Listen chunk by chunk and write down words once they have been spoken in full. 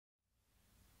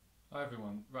Hi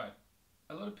everyone. Right.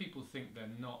 A lot of people think they're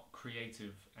not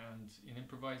creative, and in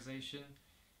improvisation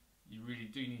you really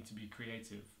do need to be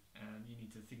creative, and you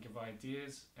need to think of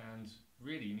ideas, and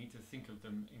really you need to think of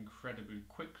them incredibly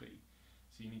quickly.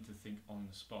 So you need to think on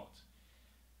the spot.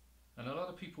 And a lot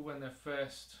of people, when they're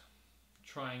first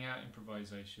trying out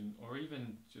improvisation, or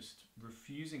even just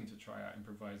refusing to try out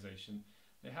improvisation,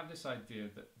 they have this idea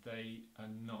that they are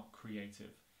not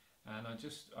creative. And I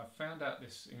found out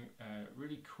this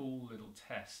really cool little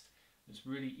test. It's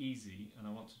really easy, and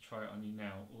I want to try it on you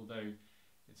now, although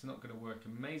it's not going to work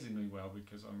amazingly well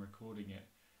because I'm recording it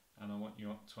and I want you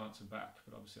to answer back,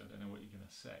 but obviously I don't know what you're going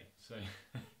to say. So,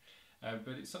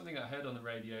 but it's something I heard on the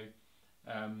radio.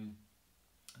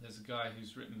 There's a guy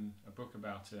who's written a book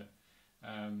about it,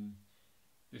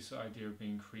 this idea of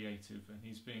being creative, and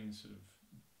he's being sort of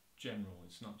general.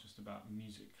 It's not just about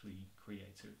musically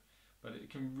creative, but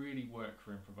it can really work for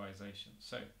improvisation.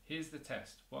 So here's the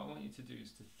test. What I want you to do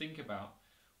is to think about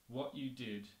what you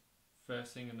did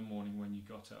first thing in the morning when you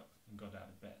got up and got out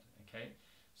of bed, okay?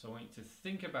 So I want you to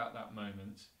think about that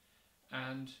moment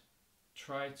and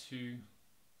try to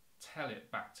tell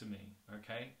it back to me,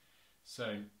 okay?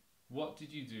 So what did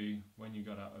you do when you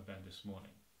got out of bed this morning?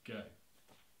 Go.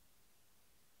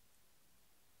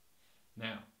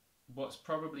 Now, what's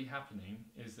probably happening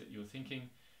is that you're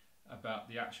thinking about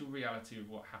the actual reality of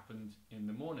what happened in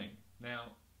the morning. Now,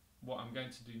 what I'm going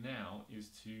to do now is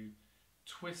to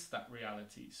twist that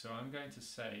reality. So I'm going to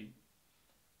say,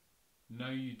 no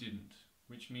you didn't,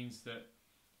 which means that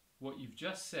what you've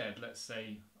just said, let's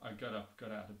say I got up,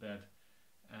 got out of bed,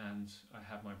 and I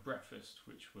had my breakfast,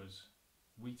 which was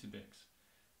Weetabix,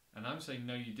 and I'm saying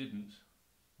no you didn't.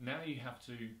 Now you have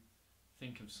to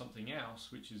think of something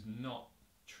else which is not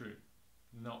true,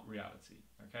 not reality,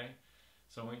 okay?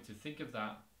 So I want you to think of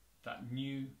that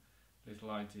new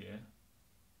little idea,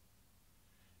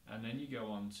 and then you go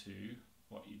on to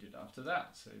what you did after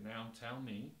that. So now tell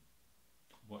me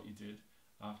what you did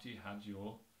after you had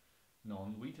your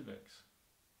non-Weetabix.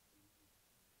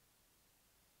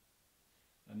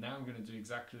 And now I'm going to do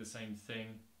exactly the same thing.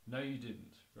 No you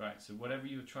didn't. Right, so whatever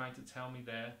you were trying to tell me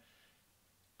there,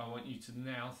 I want you to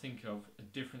now think of a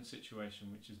different situation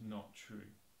which is not true.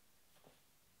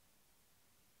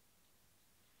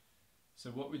 So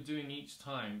what we're doing each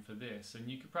time for this, and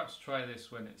you could perhaps try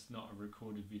this when it's not a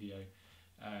recorded video,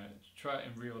 try it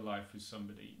in real life with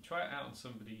somebody, try it out on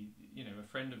somebody, you know, a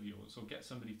friend of yours, or get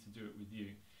somebody to do it with you.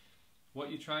 What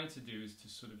you're trying to do is to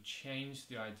sort of change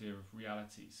the idea of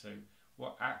reality. So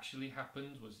what actually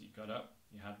happened was you got up,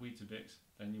 you had Weetabix,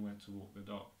 then you went to walk the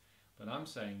dog. But I'm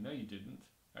saying, no you didn't.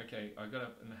 Okay, I got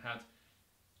up and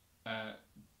had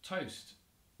toast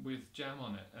with jam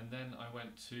on it, and then I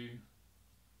went to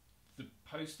the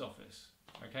post office.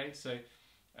 Okay, so,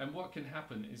 and what can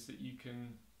happen is that you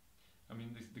can, I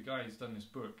mean, the guy who's done this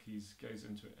book, he goes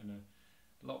into it in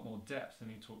a lot more depth, and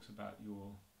he talks about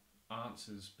your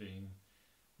answers being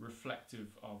reflective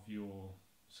of your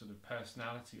sort of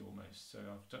personality almost. So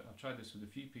I've tried this with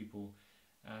a few people,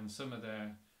 and some of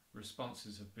their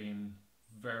responses have been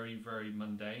very, very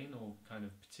mundane, or kind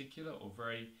of particular, or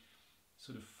very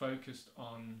sort of focused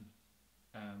on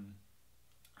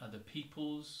other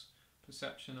people's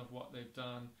perception of what they've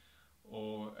done,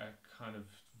 or a kind of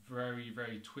very,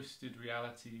 very twisted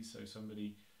reality. So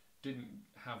somebody didn't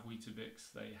have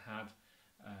Weetabix, they had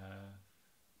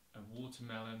a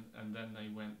watermelon, and then they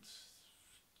went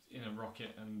in a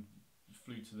rocket and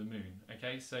flew to the moon.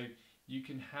 Okay, so you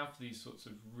can have these sorts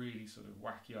of really sort of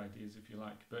wacky ideas if you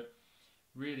like, but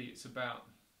really it's about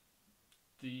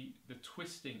the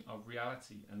twisting of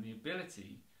reality and the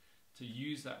ability to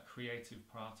use that creative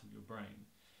part of your brain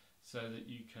so that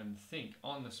you can think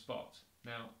on the spot.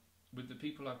 Now, with the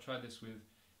people I've tried this with,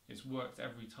 it's worked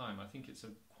every time. I think it's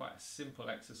quite a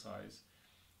simple exercise,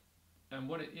 and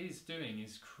what it is doing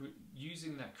is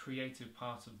using that creative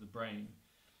part of the brain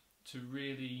to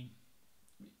really,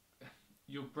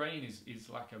 your brain is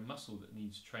like a muscle that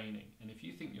needs training, and if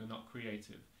you think you're not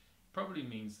creative, it probably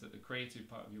means that the creative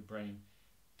part of your brain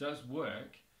does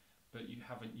work, but you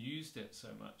haven't used it so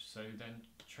much. So then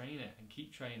train it and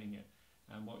keep training it,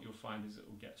 and what you'll find is it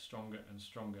will get stronger and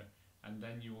stronger, and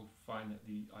then you will find that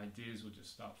the ideas will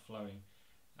just start flowing,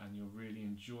 and you'll really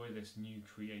enjoy this new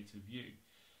creative you.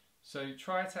 So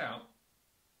try it out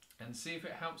and see if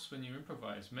it helps when you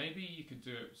improvise. Maybe you could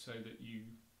do it so that you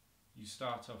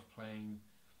start off playing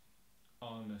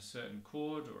on a certain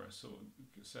chord or a sort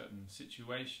of certain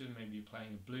situation. Maybe you're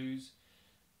playing a blues.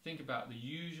 Think about the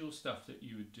usual stuff that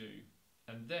you would do,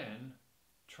 and then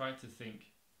try to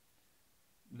think,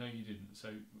 no you didn't. So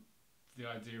the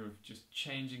idea of just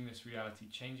changing this reality,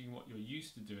 changing what you're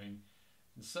used to doing,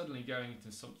 and suddenly going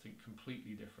into something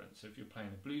completely different. So if you're playing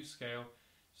a blues scale,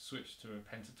 switch to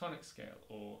a pentatonic scale,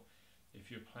 or if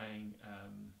you're playing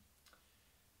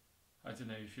I don't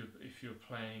know, if you're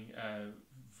playing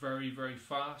very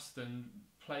fast, then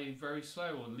play very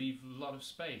slow or leave a lot of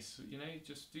space. You know,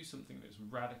 just do something that's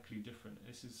radically different.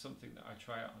 This is something that I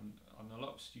try out on a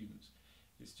lot of students.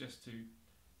 It's just to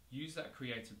use that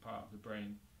creative part of the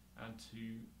brain and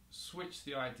to switch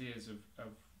the ideas of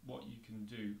what you can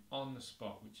do on the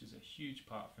spot, which is a huge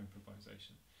part of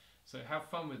improvisation. So have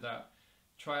fun with that.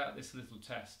 Try out this little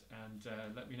test and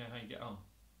let me know how you get on.